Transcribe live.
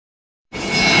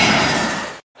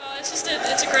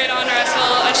It's a great honor.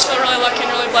 I just feel really lucky and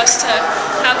really blessed to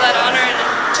have that honor, and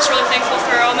just really thankful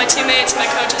for all my teammates, my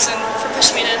coaches, and for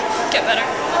pushing me to get better.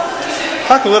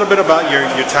 Talk a little bit about your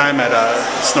time at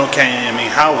Snow Canyon. I mean,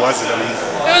 how was it?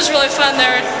 It was really fun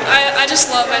there. I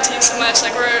just love my team so much.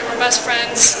 Like we're best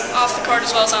friends off the court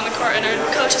as well as on the court, and our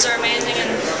coaches are amazing, and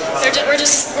we're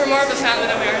more of a family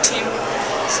than we are a team.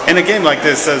 In a game like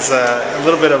this, there's a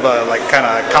little bit of a kind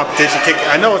of competition kick.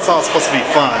 I know it's all supposed to be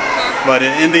fun, but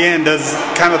in the end, does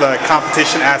kind of the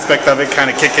competition aspect of it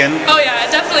kind of kick in? Oh yeah,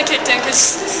 it definitely kicked in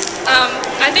because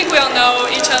I think we all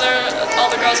know each other, all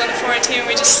the girls on the 4A team.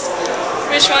 We just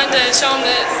wanted to show them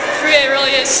that 3A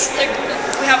really is, like,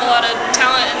 we have a lot of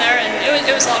talent in there, and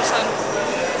it was a lot of fun.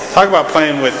 Talk about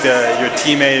playing with your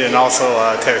teammate and also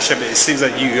Tara Shipp. It seems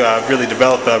that you really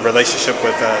developed a relationship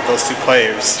with those two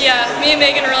players. Yeah, me and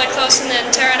Megan are really close, and then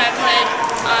Tara and I played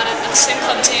on the same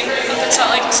club team up in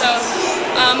Salt Lake. So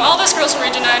all of us girls from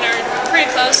Region 9 are pretty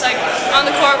close. Like on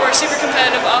the court, we're super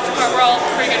competitive. Off the court, we're all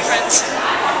pretty good friends.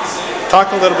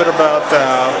 Talk a little bit about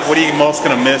what are you most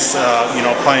going to miss,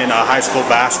 playing high school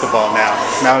basketball now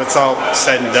that it's all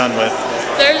said and done with.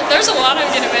 There's a lot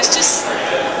I'm going to miss. Just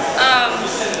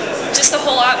the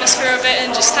whole atmosphere of it, and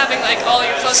just having like all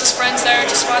your closest friends there,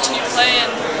 just watching you play,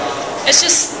 and it's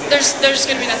just there's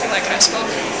going to be nothing like high school.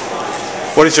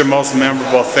 What is your most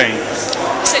memorable thing?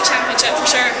 State championship for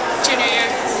sure. Junior year,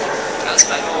 that was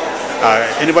fun.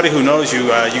 Anybody who knows you,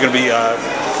 you're going to be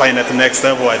playing at the next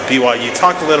level at BYU.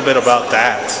 Talk a little bit about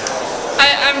that.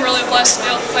 I'm really blessed to be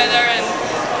able to play there, and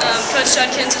Coach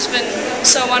Judkins has been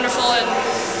so wonderful, and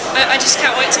I just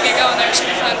can't wait to get going there. It should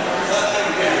be fun.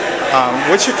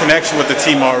 What's your connection with the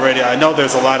team already? I know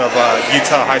there's a lot of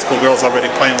Utah high school girls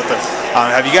already playing with them.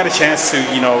 Have you got a chance to,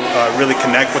 really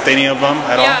connect with any of them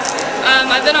at all? Yeah,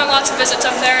 I've been on lots of visits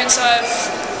up there, and so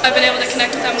I've been able to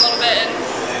connect with them a little bit, and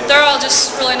they're all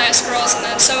just really nice girls. And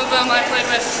then some of them I played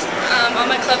with on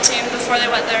my club team before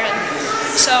they went there, and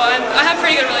so I have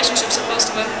pretty good relationships with most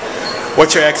of them.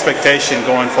 What's your expectation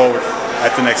going forward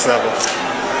at the next level?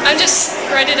 I'm just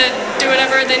ready to do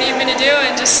whatever they need me to do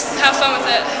and just have fun with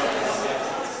it.